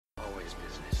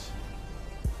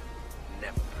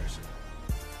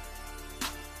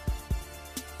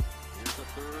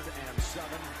of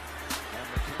him. And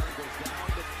McCarron goes down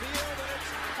the field, and it's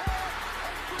caught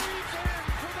and breathes in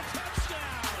for the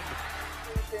touchdown.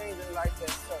 Two things in life that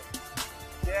suck: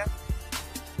 death,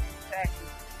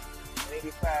 taxes, and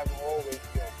 85 will always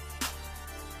go.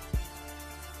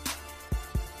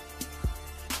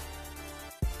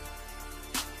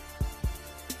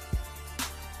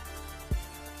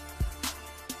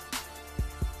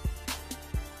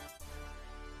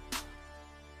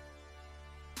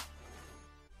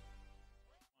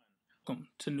 Welcome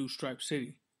to New Stripe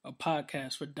City, a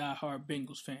podcast for die-hard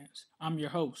Bengals fans. I'm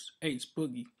your host, Ace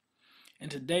Boogie.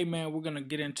 And today, man, we're going to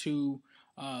get into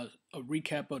a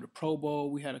recap of the Pro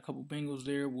Bowl. We had a couple Bengals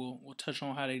there. We'll touch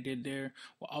on how they did there.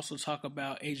 We'll also talk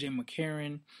about A.J.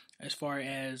 McCarron as far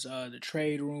as the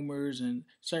trade rumors and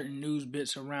certain news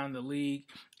bits around the league.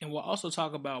 And we'll also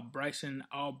talk about Bryson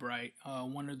Albright,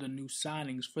 one of the new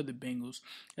signings for the Bengals,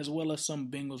 as well as some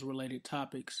Bengals-related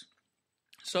topics.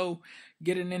 So,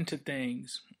 getting into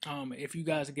things, if you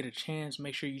guys get a chance,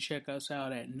 make sure you check us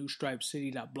out at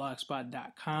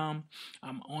newstripecity.blogspot.com.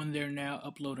 I'm on there now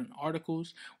uploading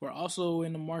articles. We're also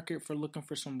in the market for looking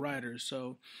for some writers.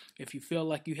 So, if you feel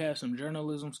like you have some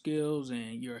journalism skills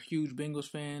and you're a huge Bengals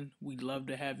fan, we'd love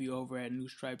to have you over at New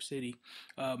Stripe City.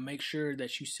 Make sure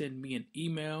that you send me an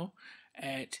email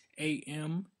at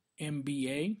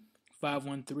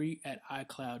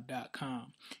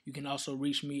ammbA513@icloud.com. You can also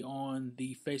reach me on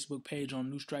the Facebook page on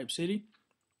New Stripe City.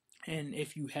 And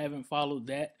if you haven't followed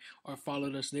that or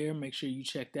followed us there, make sure you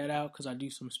check that out because I do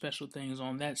some special things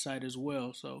on that site as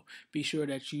well. So be sure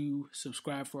that you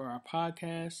subscribe for our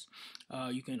podcast.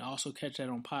 You can also catch that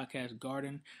on Podcast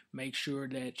Garden. Make sure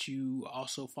that you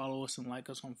also follow us and like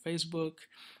us on Facebook.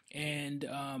 And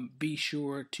be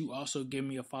sure to also give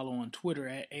me a follow on Twitter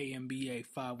at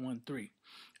AMBA513.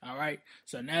 All right,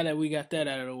 so now that we got that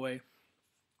out of the way,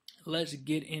 let's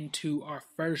get into our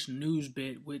first news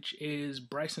bit, which is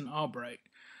Bryson Albright.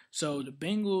 So the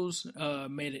Bengals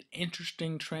made an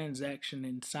interesting transaction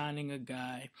in signing a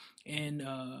guy in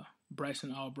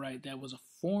Bryson Albright that was a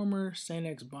former St.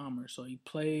 X Bomber. So he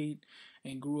played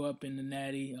and grew up in the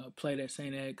Natty, played at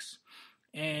St. X.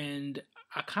 And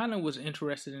I kind of was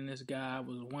interested in this guy. I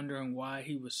was wondering why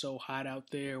he was so hot out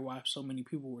there, why so many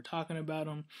people were talking about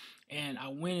him. And I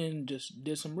went and just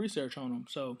did some research on him.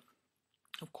 So,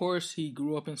 of course, he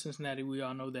grew up in Cincinnati. We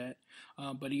all know that.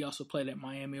 But he also played at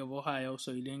Miami of Ohio,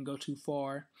 so he didn't go too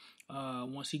far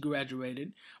once he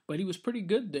graduated. But he was pretty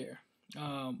good there.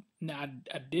 Now, I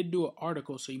did do an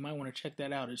article, so you might want to check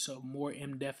that out. It's a more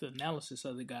in-depth analysis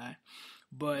of the guy.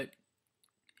 But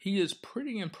he is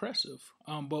pretty impressive.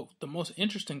 But the most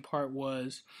interesting part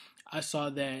was I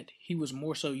saw that he was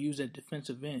more so used at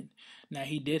defensive end. Now,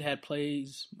 he did have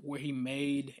plays where he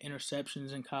made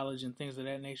interceptions in college and things of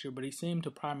that nature, but he seemed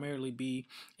to primarily be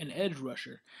an edge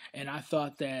rusher. And I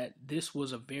thought that this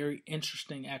was a very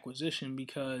interesting acquisition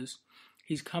because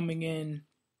he's coming in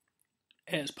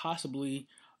as possibly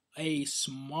a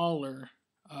smaller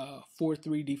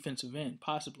 4-3 defensive end,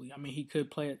 possibly. I mean, he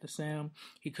could play at the Sam,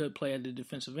 he could play at the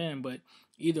defensive end, but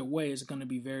either way, it's going to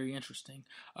be very interesting.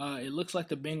 It looks like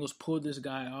the Bengals pulled this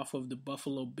guy off of the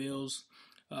Buffalo Bills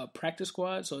practice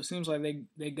squad, so it seems like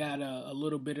they got a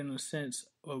little bit, in a sense,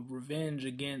 of revenge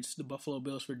against the Buffalo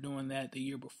Bills for doing that the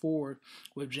year before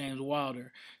with James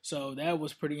Wilder. So that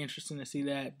was pretty interesting to see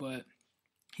that, but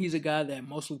he's a guy that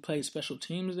mostly played special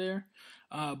teams there.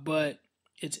 But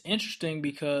it's interesting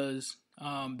because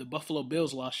the Buffalo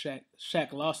Bills lost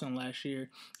Shaq Lawson last year,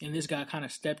 and this guy kind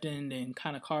of stepped in and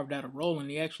kind of carved out a role, and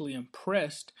he actually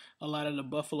impressed a lot of the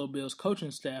Buffalo Bills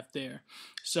coaching staff there.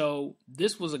 So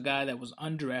this was a guy that was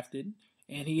undrafted,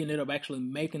 and he ended up actually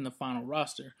making the final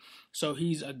roster. So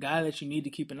he's a guy that you need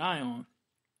to keep an eye on.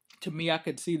 To me, I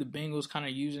could see the Bengals kind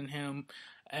of using him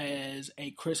as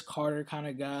a Chris Carter kind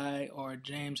of guy or a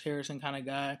James Harrison kind of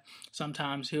guy.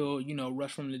 Sometimes he'll,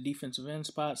 rush from the defensive end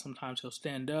spot. Sometimes he'll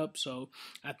stand up. So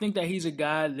I think that he's a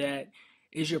guy that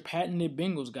is your patented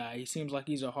Bengals guy. He seems like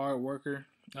he's a hard worker.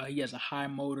 He has a high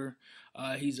motor.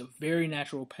 He's a very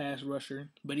natural pass rusher,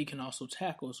 but he can also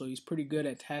tackle. So he's pretty good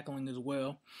at tackling as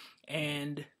well.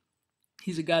 And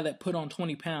he's a guy that put on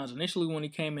 20 pounds. Initially, when he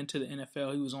came into the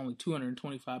NFL, he was only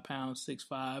 225 pounds,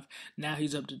 6'5". Now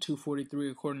he's up to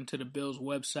 243, according to the Bills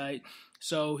website.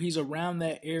 So he's around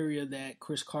that area that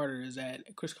Chris Carter is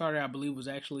at. Chris Carter, I believe, was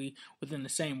actually within the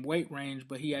same weight range,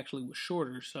 but he actually was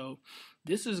shorter. So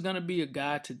this is going to be a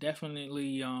guy to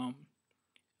definitely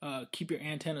keep your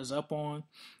antennas up on.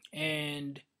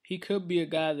 And he could be a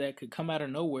guy that could come out of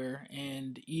nowhere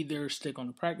and either stick on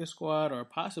the practice squad or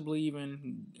possibly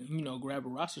even, grab a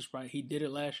roster spot. He did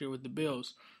it last year with the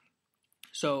Bills.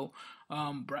 So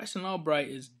Bryson Albright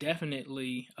is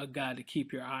definitely a guy to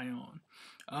keep your eye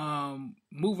on.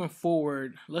 Moving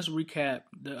forward, let's recap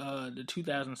the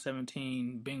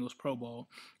 2017 Bengals Pro Bowl.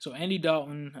 So Andy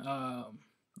Dalton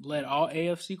led all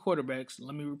AFC quarterbacks.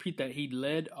 Let me repeat that. He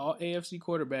led all AFC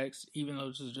quarterbacks, even though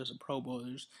this is just a Pro Bowl.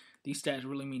 These stats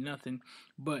really mean nothing.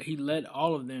 But he led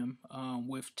all of them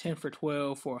with 10 for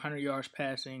 12 for 100 yards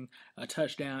passing, a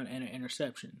touchdown, and an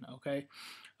interception. Okay.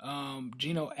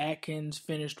 Geno Atkins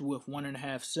finished with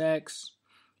 1.5 sacks.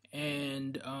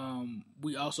 And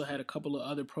we also had a couple of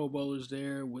other Pro Bowlers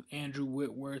there with Andrew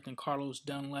Whitworth and Carlos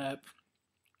Dunlap.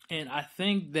 And I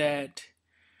think that,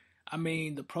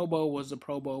 the Pro Bowl was the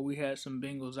Pro Bowl. We had some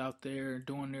Bengals out there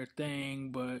doing their thing,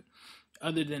 but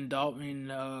other than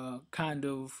Dalton kind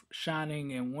of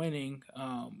shining and winning,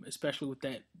 especially with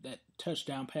that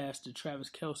touchdown pass to Travis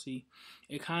Kelce,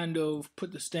 it kind of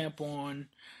put the stamp on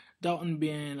Dalton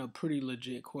being a pretty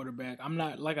legit quarterback.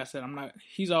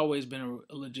 He's always been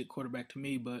a legit quarterback to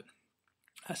me, but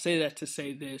I say that to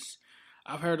say this.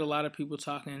 I've heard a lot of people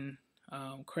talking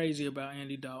crazy about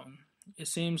Andy Dalton. It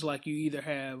seems like you either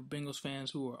have Bengals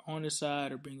fans who are on his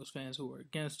side or Bengals fans who are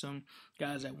against him,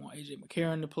 guys that want AJ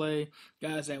McCarron to play,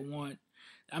 guys that want...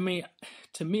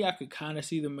 to me, I could kind of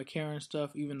see the McCarron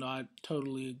stuff, even though I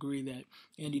totally agree that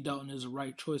Andy Dalton is the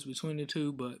right choice between the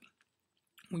two, but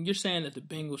when you're saying that the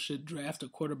Bengals should draft a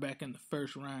quarterback in the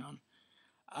first round,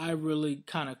 I really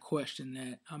kind of question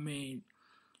that.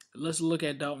 Let's look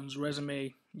at Dalton's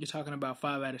resume. You're talking about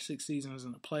 5 out of 6 seasons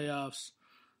in the playoffs.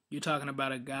 You're talking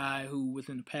about a guy who,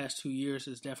 within the past 2 years,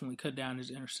 has definitely cut down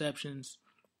his interceptions.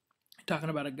 You're talking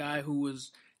about a guy who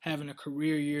was having a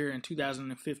career year in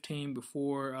 2015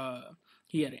 before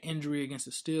he had an injury against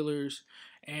the Steelers.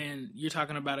 And you're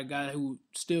talking about a guy who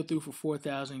still threw for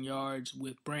 4,000 yards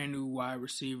with brand new wide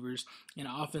receivers and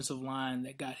an offensive line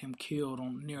that got him killed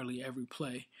on nearly every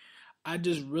play. I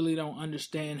just really don't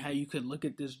understand how you could look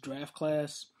at this draft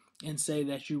class and say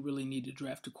that you really need to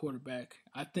draft a quarterback.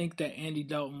 I think that Andy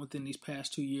Dalton within these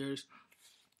past 2 years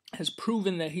has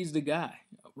proven that he's the guy,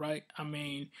 right?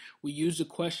 We used to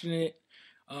question it.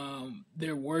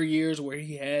 There were years where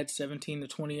he had 17 to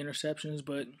 20 interceptions,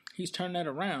 but he's turned that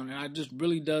around. And I just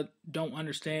really don't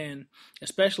understand,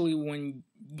 especially when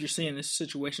you're seeing this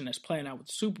situation that's playing out with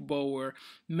the Super Bowl where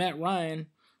Matt Ryan,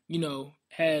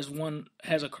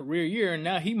 has a career year and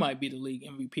now he might be the league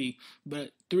MVP.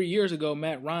 But 3 years ago,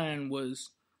 Matt Ryan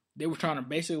they were trying to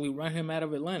basically run him out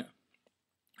of Atlanta.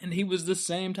 And he was the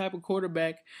same type of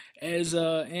quarterback as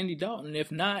Andy Dalton.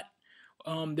 If not,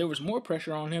 there was more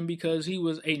pressure on him because he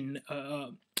was a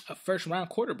first-round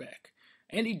quarterback.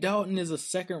 Andy Dalton is a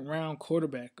second-round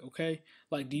quarterback, okay?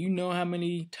 Do you know how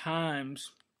many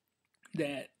times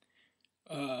that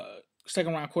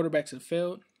second-round quarterbacks have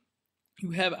failed?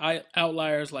 You have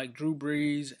outliers like Drew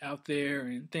Brees out there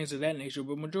and things of that nature,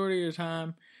 but majority of the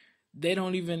time, they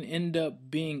don't even end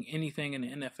up being anything in the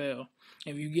NFL.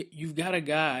 If you've got a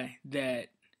guy that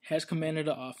has commanded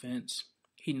the offense,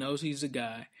 he knows he's the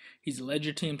guy. He's led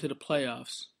your team to the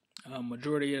playoffs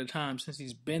majority of the time since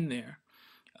he's been there.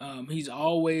 He's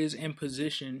always in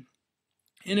position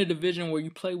in a division where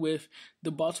you play with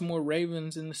the Baltimore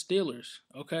Ravens and the Steelers,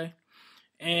 okay?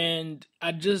 And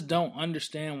I just don't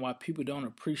understand why people don't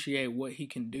appreciate what he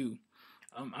can do.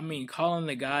 Calling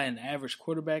the guy an average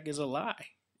quarterback is a lie.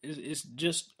 It's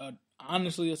just,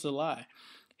 honestly, it's a lie.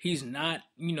 He's not,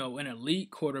 an elite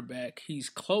quarterback.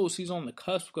 He's close. He's on the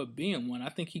cusp of being one. I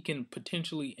think he can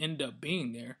potentially end up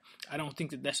being there. I don't think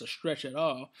that that's a stretch at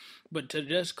all. But to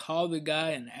just call the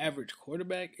guy an average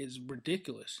quarterback is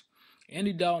ridiculous.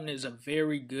 Andy Dalton is a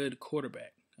very good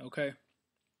quarterback, okay?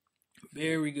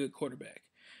 Very good quarterback.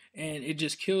 And it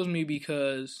just kills me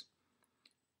because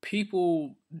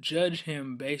people judge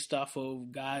him based off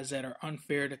of guys that are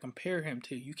unfair to compare him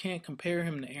to. You can't compare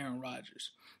him to Aaron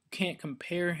Rodgers. You can't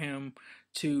compare him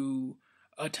to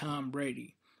a Tom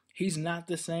Brady. He's not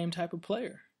the same type of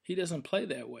player. He doesn't play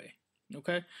that way,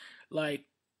 okay?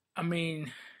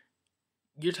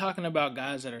 You're talking about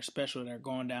guys that are special that are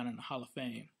going down in the Hall of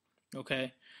Fame,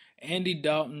 okay? Andy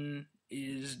Dalton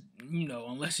is,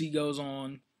 unless he goes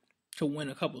on to win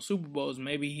a couple Super Bowls,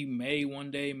 maybe he may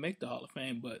one day make the Hall of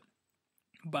Fame, but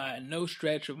by no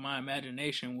stretch of my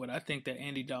imagination would I think that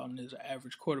Andy Dalton is an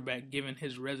average quarterback given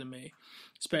his resume,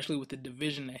 especially with the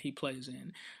division that he plays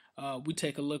in. We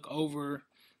take a look over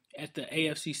at the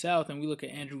AFC South and we look at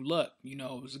Andrew Luck. It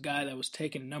was a guy that was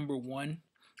taken number 1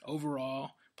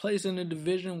 overall, plays in a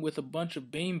division with a bunch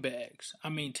of beanbags.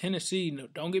 Tennessee,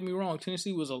 don't get me wrong,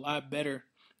 Tennessee was a lot better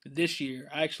this year.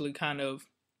 I actually kind of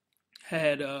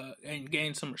had and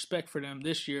gained some respect for them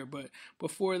this year, but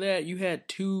before that you had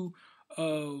 2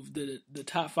 of the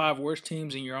top 5 worst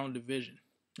teams in your own division.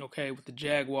 Okay, with the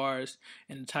Jaguars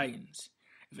and the Titans.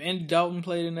 If Andy Dalton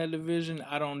played in that division,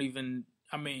 I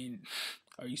mean,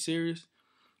 are you serious?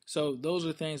 So those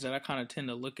are things that I kind of tend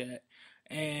to look at.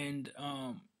 And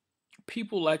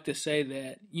people like to say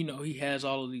that, he has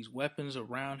all of these weapons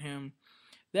around him.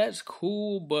 That's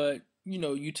cool, but,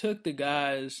 you took the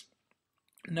guys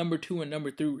number 2 and number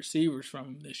 3 receivers from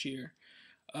him this year.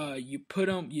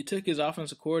 You took his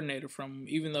offensive coordinator from him,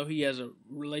 even though he has a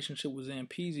relationship with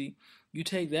Zampese. You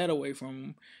take that away from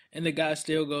him, and the guy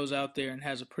still goes out there and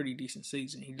has a pretty decent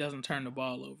season. He doesn't turn the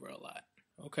ball over a lot.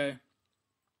 Okay,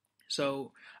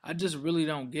 so I just really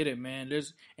don't get it, man.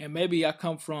 And maybe I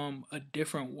come from a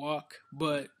different walk,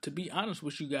 but to be honest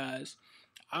with you guys,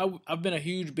 I've been a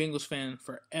huge Bengals fan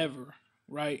forever,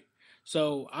 right?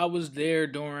 So I was there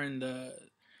during the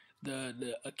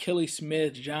Achilles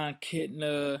Smith, John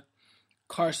Kitna,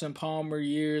 Carson Palmer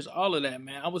years, all of that,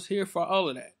 man. I was here for all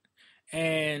of that.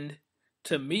 And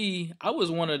to me, I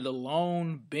was one of the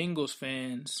lone Bengals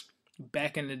fans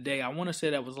back in the day. I want to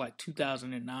say that was like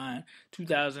 2009,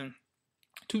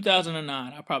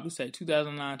 2009. I'd probably say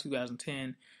 2009,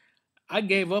 2010. I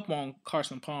gave up on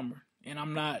Carson Palmer, and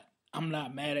I'm not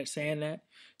mad at saying that.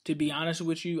 To be honest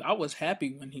with you, I was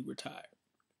happy when he retired.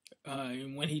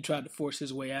 And when he tried to force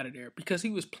his way out of there, because he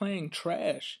was playing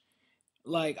trash.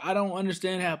 Like, I don't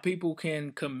understand how people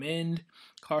can commend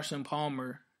Carson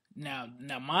Palmer. Now,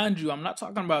 mind you, I'm not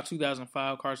talking about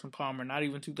 2005 Carson Palmer, not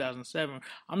even 2007.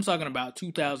 I'm talking about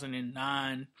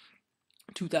 2009,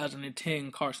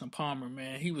 2010 Carson Palmer,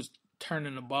 man. He was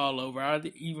turning the ball over. I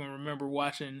even remember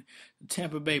watching the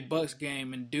Tampa Bay Bucks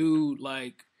game, and dude,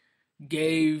 like,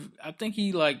 I think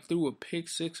he like threw a pick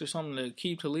six or something to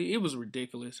keep the lead. It was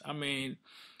ridiculous. I mean,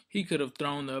 he could have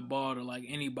thrown the ball to like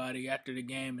anybody after the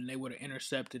game and they would have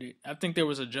intercepted it. I think there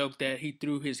was a joke that he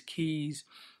threw his keys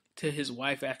to his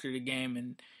wife after the game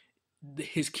and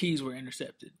his keys were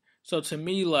intercepted. So to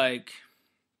me, like,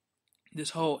 this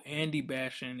whole Andy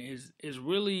bashing is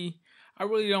really, I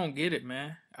really don't get it,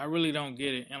 man. I really don't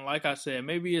get it. And like I said,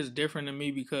 maybe it's different to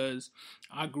me because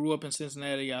I grew up in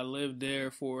Cincinnati. I lived there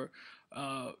for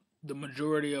the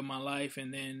majority of my life,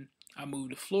 and then I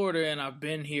moved to Florida, and I've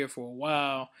been here for a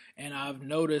while, and I've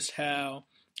noticed how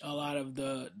a lot of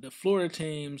the Florida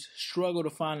teams struggle to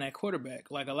find that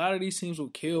quarterback. Like, a lot of these teams will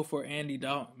kill for Andy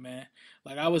Dalton, man.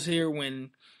 Like, I was here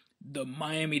when the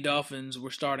Miami Dolphins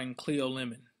were starting Cleo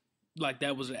Lemon. Like,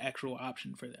 that was an actual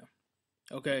option for them.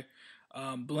 Okay.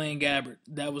 Blaine Gabbert,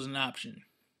 that was an option.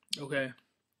 Okay.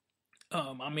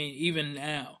 I mean, even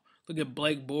now, look at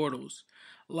Blake Bortles.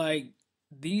 Like,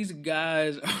 these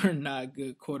guys are not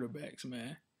good quarterbacks,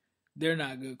 man. They're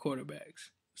not good quarterbacks.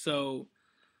 So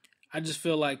I just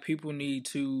feel like people need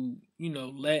to,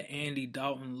 let Andy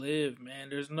Dalton live, man.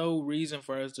 There's no reason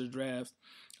for us to draft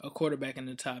a quarterback in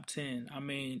the top 10. I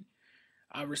mean,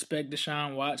 I respect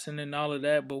Deshaun Watson and all of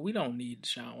that, but we don't need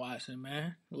Deshaun Watson,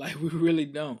 man. Like, we really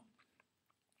don't.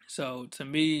 So, to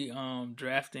me,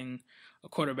 drafting a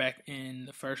quarterback in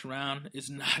the first round is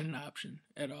not an option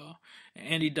at all. And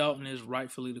Andy Dalton is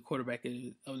rightfully the quarterback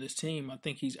of this team. I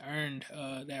think he's earned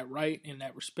that right and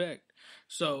that respect.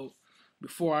 So,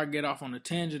 before I get off on a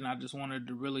tangent, I just wanted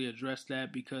to really address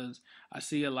that because I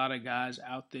see a lot of guys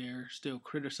out there still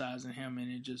criticizing him, and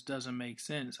it just doesn't make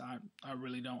sense. I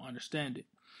really don't understand it.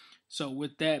 So,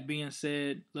 with that being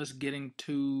said, let's get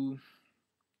into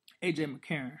A.J.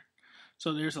 McCarron.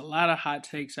 So there's a lot of hot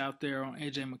takes out there on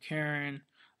A.J. McCarron.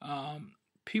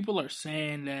 People are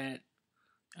saying that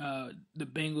the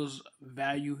Bengals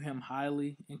value him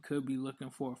highly and could be looking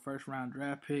for a first-round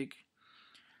draft pick.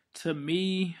 To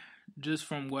me, just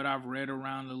from what I've read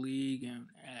around the league and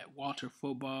at Walter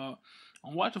Football,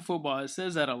 on Walter Football, it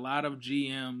says that a lot of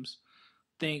GMs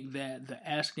think that the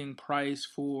asking price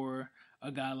for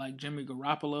a guy like Jimmy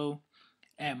Garoppolo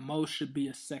at most should be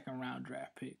a second-round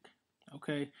draft pick.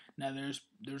 Okay, now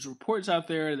there's reports out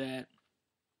there that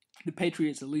the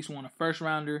Patriots at least want a first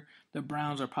rounder. The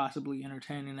Browns are possibly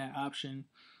entertaining that option.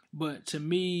 But to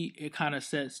me, it kind of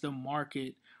sets the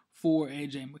market for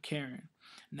A.J. McCarron.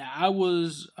 Now, I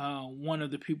was one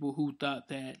of the people who thought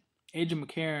that A.J.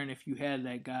 McCarron, if you had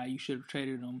that guy, you should have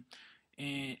traded him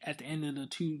at the end of the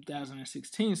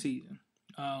 2016 season.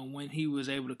 When he was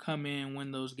able to come in,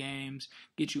 win those games,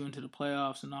 get you into the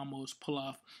playoffs, and almost pull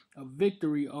off a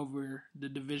victory over the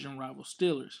division rival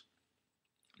Steelers.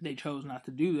 They chose not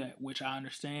to do that, which I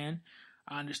understand.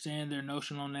 I understand their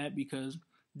notion on that because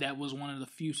that was one of the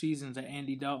few seasons that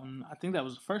Andy Dalton, I think that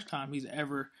was the first time he's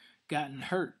ever gotten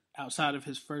hurt outside of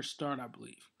his first start, I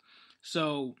believe.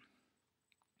 So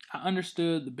I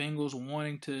understood the Bengals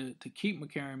wanting to keep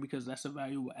McCarron because that's a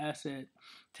valuable asset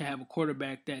to have a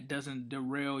quarterback that doesn't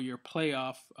derail your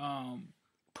playoff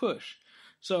push.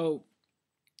 So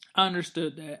I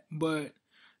understood that, but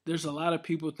there's a lot of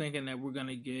people thinking that we're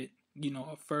gonna get,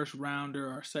 a first rounder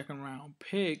or a second round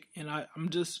pick, and I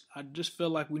just feel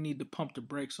like we need to pump the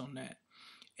brakes on that.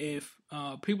 If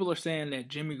people are saying that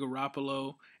Jimmy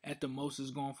Garoppolo at the most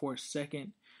is going for a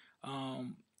second,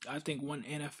 I think one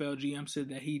NFL GM said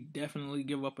that he definitely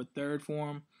give up a third for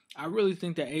him. I really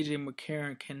think that AJ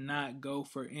McCarron cannot go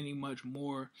for any much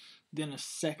more than a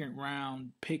second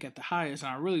round pick at the highest,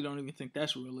 and I really don't even think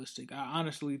that's realistic. I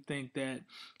honestly think that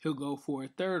he'll go for a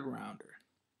third rounder.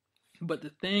 But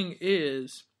the thing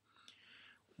is,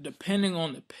 depending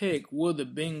on the pick, will the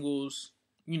Bengals,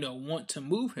 want to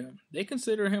move him? They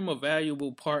consider him a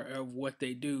valuable part of what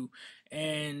they do.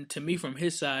 And to me, from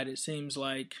his side, it seems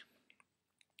like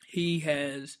he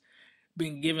has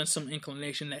been given some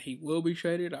inclination that he will be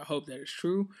traded. I hope that is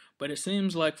true. But it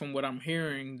seems like from what I'm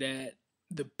hearing that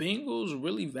the Bengals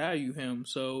really value him.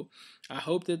 So I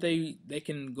hope that they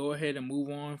can go ahead and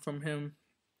move on from him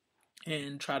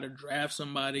and try to draft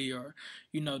somebody, or,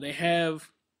 they have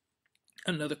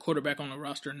another quarterback on the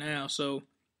roster now. So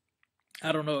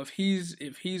I don't know if he's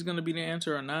going to be the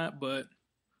answer or not, but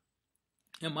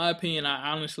in my opinion,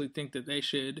 I honestly think that they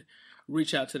should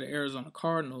reach out to the Arizona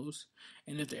Cardinals.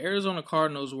 And if the Arizona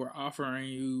Cardinals were offering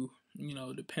you,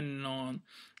 depending on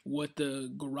what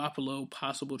the Garoppolo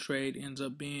possible trade ends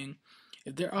up being,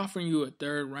 if they're offering you a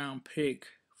third round pick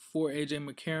for AJ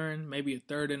McCarron, maybe a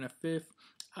third and a fifth,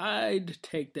 I'd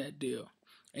take that deal.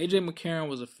 AJ McCarron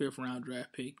was a 5th round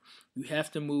draft pick. You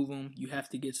have to move him. You have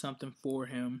to get something for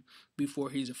him before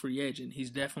he's a free agent. He's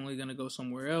definitely going to go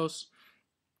somewhere else.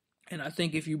 And I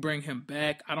think if you bring him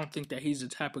back, I don't think that he's the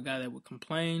type of guy that would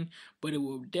complain, but it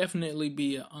will definitely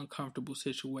be an uncomfortable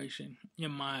situation,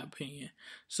 in my opinion.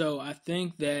 So I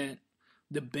think that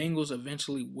the Bengals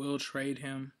eventually will trade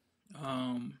him.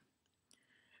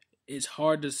 It's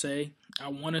hard to say. I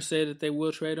want to say that they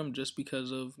will trade him just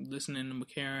because of listening to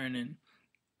McCarron and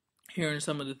hearing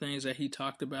some of the things that he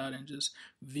talked about and just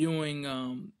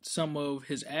viewing some of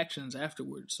his actions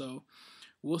afterwards. So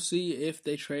we'll see if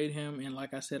they trade him. And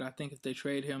like I said, I think if they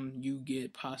trade him, you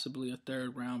get possibly a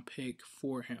third round pick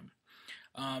for him.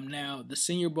 Now, the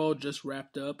Senior Bowl just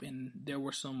wrapped up, and there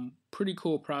were some pretty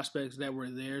cool prospects that were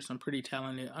there, some pretty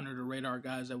talented under-the-radar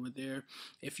guys that were there.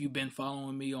 If you've been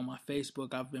following me on my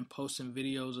Facebook, I've been posting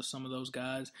videos of some of those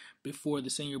guys before the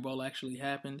Senior Bowl actually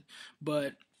happened.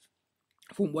 But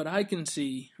from what I can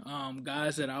see,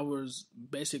 guys that I was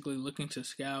basically looking to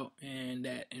scout and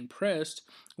that impressed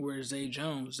were Zay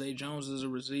Jones. Zay Jones is a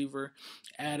receiver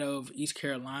out of East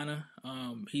Carolina.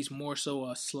 He's more so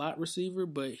a slot receiver,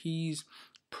 but he's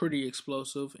pretty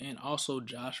explosive. And also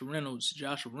Josh Reynolds.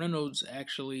 Josh Reynolds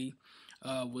actually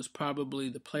was probably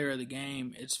the player of the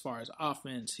game as far as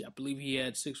offense. I believe he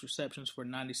had 6 receptions for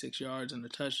 96 yards and a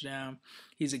touchdown.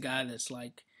 He's a guy that's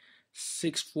like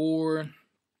 6'4",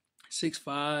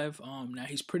 6'5". Now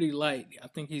he's pretty light. I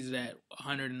think he's at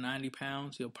 190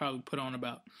 pounds. He'll probably put on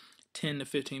about 10 to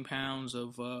 15 pounds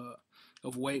of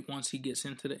weight once he gets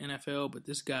into the NFL. But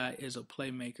this guy is a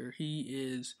playmaker. He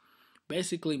is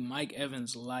basically Mike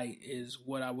Evans light is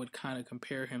what I would kind of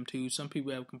compare him to. Some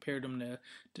people have compared him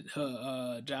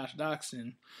to Josh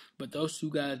Doxson, but those two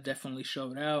guys definitely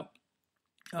showed out.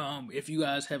 If you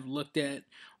guys have looked at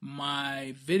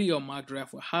my video mock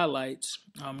draft with highlights,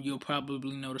 you'll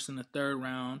probably notice in the 3rd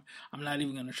round, I'm not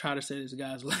even going to try to say this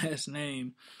guy's last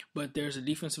name, but there's a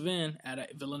defensive end out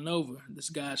of Villanova. This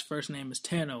guy's first name is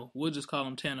Tano. We'll just call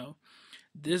him Tano.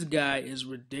 This guy is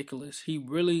ridiculous. He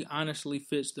really honestly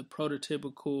fits the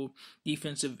prototypical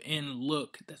defensive end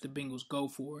look that the Bengals go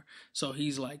for. So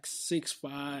he's like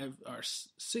 6'5" or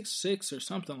 6'6" or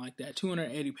something like that,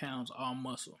 280 pounds, all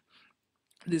muscle.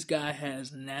 This guy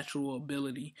has natural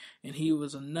ability, and he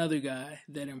was another guy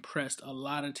that impressed a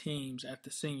lot of teams at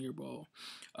the Senior Bowl.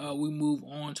 We move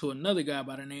on to another guy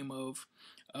by the name of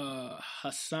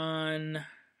Hassan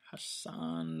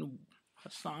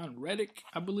Reddick,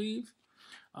 I believe,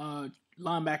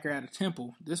 linebacker out of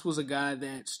Temple. This was a guy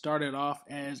that started off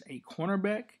as a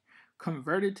cornerback,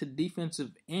 converted to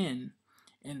defensive end,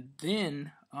 and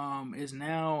then is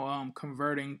now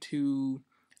converting to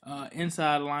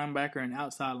inside linebacker and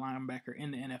outside linebacker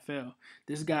in the NFL.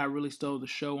 This guy really stole the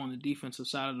show on the defensive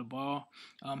side of the ball.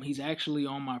 He's actually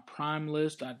on my prime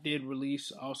list. I did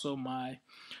release also my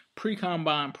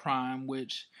pre-combine prime,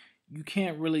 which you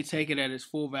can't really take it at its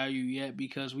full value yet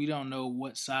because we don't know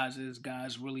what sizes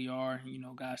guys really are.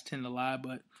 Guys tend to lie,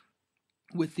 but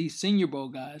with these Senior Bowl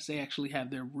guys, they actually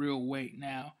have their real weight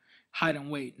now. height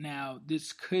and weight. Now,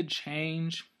 this could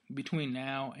change between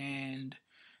now and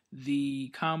the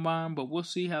combine, but we'll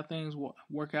see how things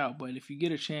work out. But if you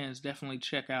get a chance, definitely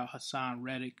check out Hassan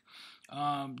Reddick.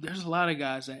 There's a lot of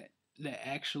guys that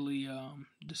actually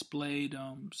displayed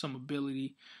some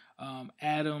ability.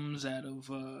 Adams out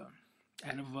of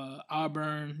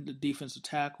Auburn, the defensive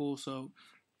tackle. So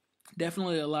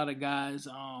definitely a lot of guys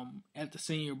at the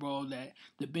Senior Bowl that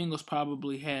the Bengals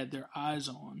probably had their eyes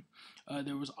on.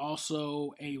 There was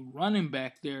also a running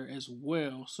back there as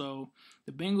well. So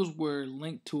the Bengals were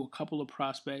linked to a couple of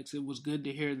prospects. It was good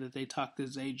to hear that they talked to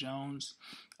Zay Jones.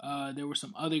 There were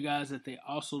some other guys that they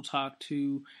also talked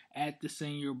to at the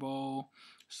Senior Bowl.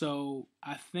 So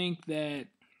I think that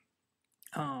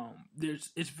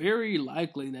it's very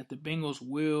likely that the Bengals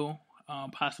will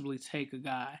possibly take a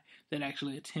guy that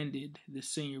actually attended the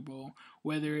Senior Bowl,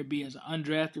 whether it be as an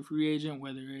undrafted free agent,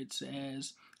 whether it's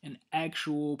as an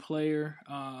actual player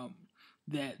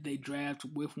that they draft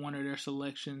with one of their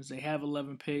selections. They have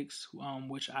 11 picks,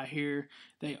 which I hear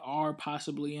they are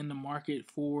possibly in the market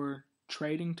for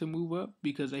trading to move up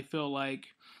because they feel like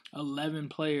 11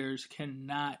 players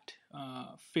cannot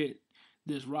fit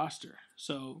this roster.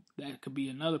 So that could be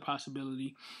another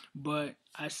possibility. But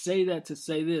I say that to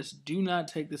say this: do not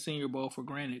take the Senior Bowl for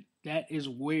granted. That is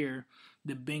where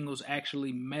the Bengals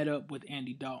actually met up with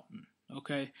Andy Dalton.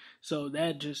 Okay? So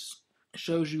that just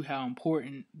shows you how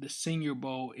important the Senior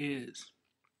Bowl is.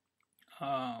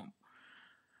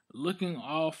 Looking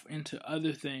off into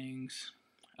other things,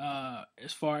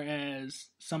 as far as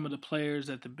some of the players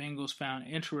that the Bengals found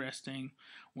interesting,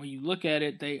 when you look at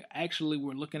it, they actually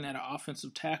were looking at an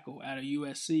offensive tackle out of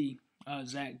USC,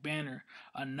 Zach Banner,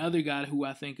 another guy who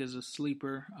I think is a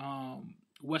sleeper,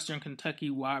 Western Kentucky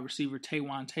wide receiver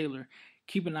Taywan Taylor.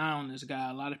 Keep an eye on this guy.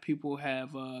 A lot of people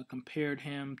have compared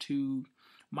him to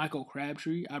Michael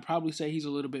Crabtree. I'd probably say he's a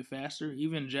little bit faster.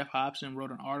 Even Jeff Hobson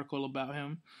wrote an article about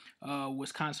him.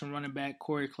 Wisconsin running back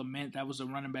Corey Clement, that was the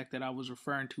running back that I was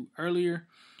referring to earlier.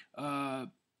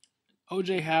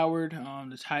 O.J. Howard,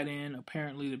 the tight end,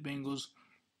 apparently the Bengals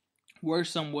were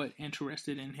somewhat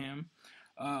interested in him.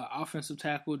 Offensive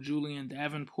tackle Julian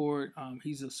Davenport,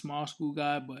 he's a small school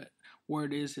guy, but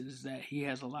word is that he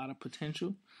has a lot of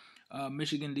potential.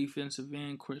 Michigan defensive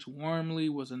end Chris Wormley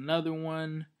was another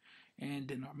one. And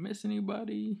didn't I miss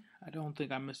anybody? I don't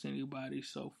think I missed anybody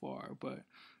so far. But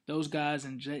those guys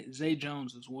and Zay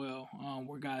Jones as well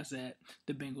were guys that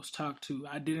the Bengals talked to.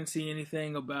 I didn't see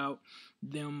anything about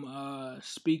them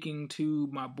speaking to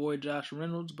my boy Josh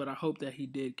Reynolds, but I hope that he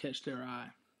did catch their eye.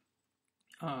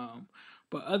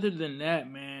 But other than that,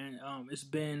 man, it's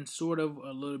been sort of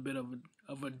a little bit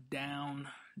of a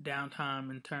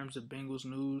downtime in terms of Bengals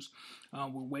news.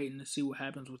 We're waiting to see what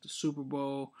happens with the Super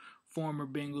Bowl. Former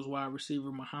Bengals wide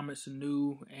receiver Mohamed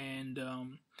Sanu and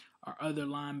our other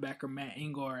linebacker Matt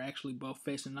Engel are actually both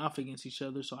facing off against each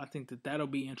other. So I think that'll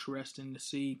be interesting to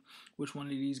see which one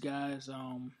of these guys,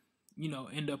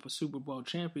 end up a Super Bowl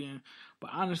champion. But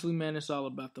honestly, man, it's all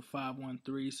about the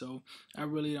 5-1-3. So I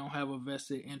really don't have a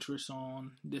vested interest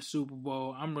on this Super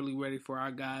Bowl. I'm really ready for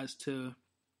our guys to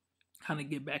kind of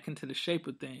get back into the shape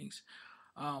of things.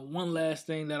 One last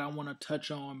thing that I want to touch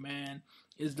on, man,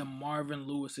 is the Marvin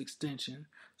Lewis extension.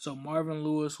 So Marvin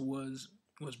Lewis was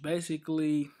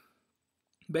basically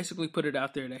put it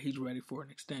out there that he's ready for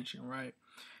an extension, right?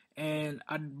 And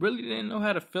I really didn't know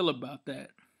how to feel about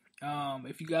that.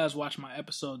 If you guys watch my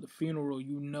episode, The Funeral,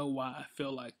 you know why I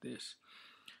feel like this.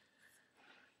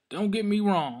 Don't get me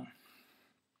wrong.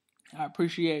 I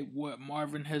appreciate what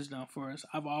Marvin has done for us.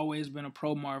 I've always been a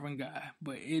pro Marvin guy,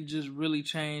 but it just really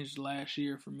changed last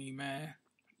year for me, man.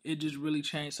 It just really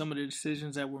changed some of the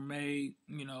decisions that were made,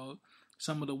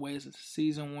 some of the ways that the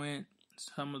season went,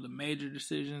 some of the major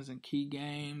decisions in key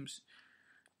games,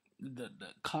 the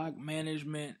clock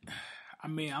management. I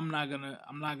mean, I'm not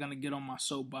gonna get on my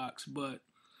soapbox, but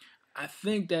I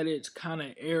think that it's kind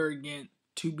of arrogant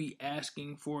to be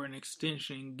asking for an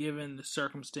extension given the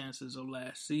circumstances of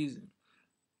last season.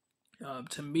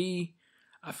 To me,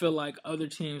 I feel like other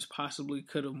teams possibly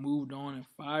could have moved on and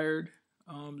fired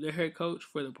their head coach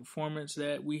for the performance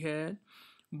that we had.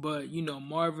 But,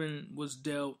 Marvin was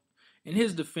dealt, in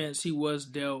his defense, he was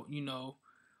dealt,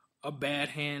 a bad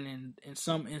hand in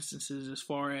some instances as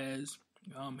far as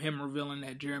him revealing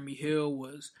that Jeremy Hill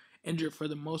was injured for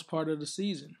the most part of the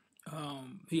season.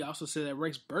 He also said that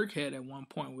Rex Burkhead at one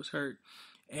point was hurt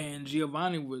and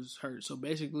Giovanni was hurt. So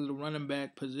basically the running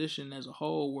back position as a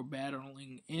whole were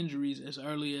battling injuries as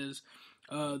early as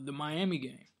the Miami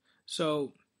game.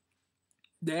 So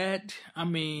there's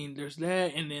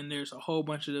that, and then there's a whole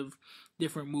bunch of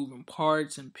different moving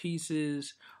parts and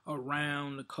pieces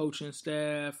around the coaching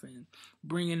staff and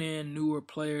bringing in newer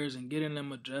players and getting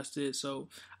them adjusted. So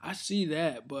I see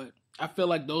that, but I feel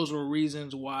like those were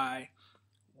reasons why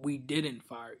we didn't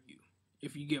fire you,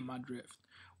 if you get my drift.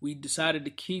 We decided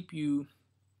to keep you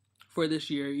for this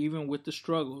year, even with the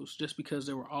struggles, just because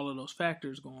there were all of those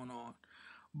factors going on.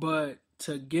 But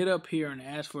to get up here and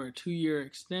ask for a 2-year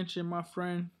extension, my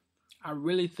friend, I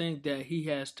really think that he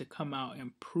has to come out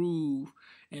and prove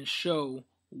and show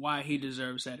why he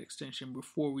deserves that extension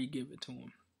before we give it to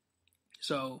him.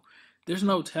 So there's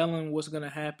no telling what's going to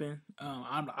happen.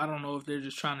 I don't know if they're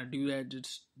just trying to do that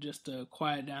just to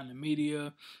quiet down the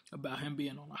media about him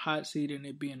being on a hot seat and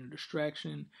it being a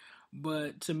distraction.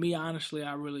 But to me, honestly,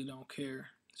 I really don't care.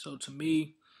 So to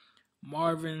me,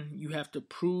 Marvin, you have to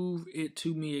prove it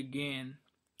to me again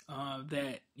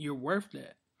that you're worth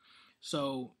that.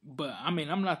 So, but I mean,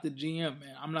 I'm not the GM,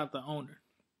 man. I'm not the owner.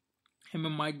 Him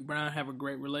and Mike Brown have a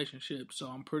great relationship, so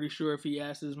I'm pretty sure if he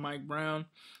asks Mike Brown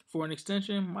for an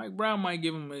extension, Mike Brown might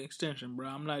give him an extension, bro.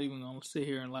 I'm not even gonna sit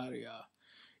here and lie to y'all.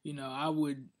 You know, I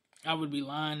would be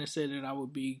lying to say that I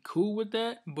would be cool with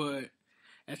that, but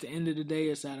at the end of the day,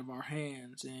 it's out of our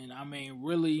hands. And I mean,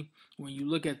 really, when you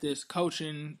look at this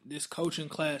coaching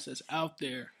class that's out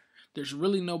there, there's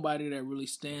really nobody that really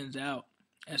stands out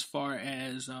as far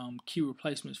as key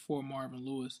replacements for Marvin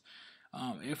Lewis.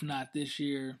 If not this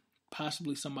year,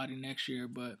 possibly somebody next year.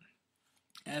 But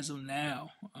as of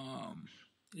now,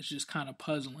 it's just kind of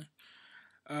puzzling.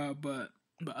 But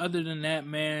other than that,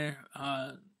 man,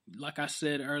 like I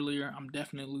said earlier, I'm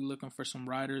definitely looking for some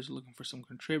writers, looking for some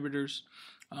contributors.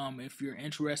 If you're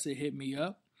interested, hit me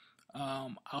up.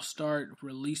 I'll start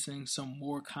releasing some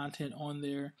more content on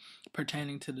there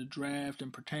pertaining to the draft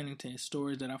and pertaining to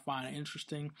stories that I find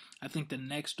interesting. I think the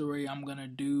next story I'm going to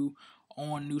do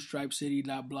on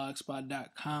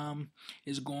newstripecity.blogspot.com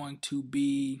is going to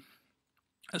be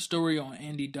a story on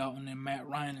Andy Dalton and Matt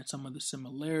Ryan and some of the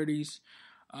similarities.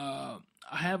 I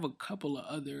have a couple of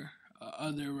other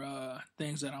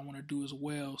things that I want to do as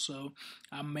well, so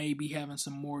I may be having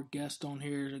some more guests on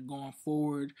here going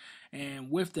forward. And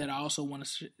with that, I also want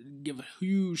to give a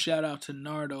huge shout out to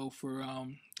Nardo for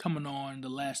coming on the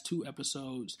last 2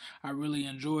 episodes. I really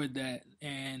enjoyed that,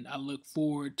 and I look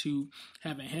forward to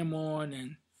having him on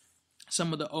and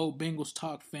some of the old Bengals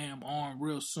Talk fam on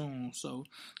real soon. So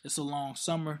it's a long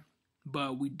summer,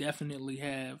 but we definitely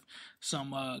have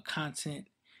some content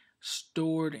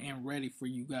stored and ready for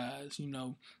you guys. You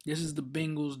know, this is the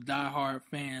Bengals diehard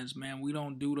fans, man. We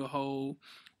don't do the whole,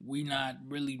 we not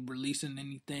really releasing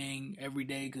anything every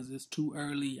day because it's too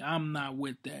early. I'm not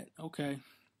with that, okay?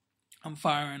 I'm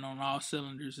firing on all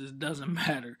cylinders. It doesn't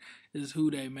matter. It's who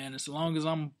they, man. As long as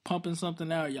I'm pumping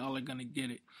something out, y'all are going to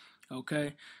get it,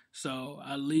 okay? So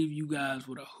I leave you guys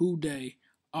with a who day,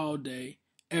 all day,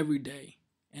 every day,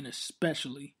 and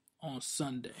especially on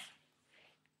Sunday.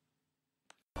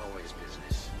 Always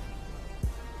business,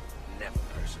 never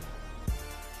personal.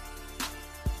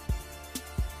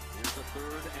 Here's the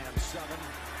 3rd and 7.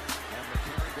 And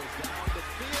McCarron goes down the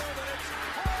field, and it's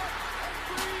caught and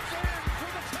breathes in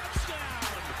for the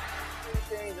touchdown.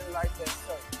 Things are like that,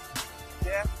 so.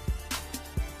 Jeff,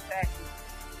 tacky,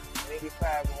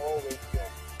 85 will always go.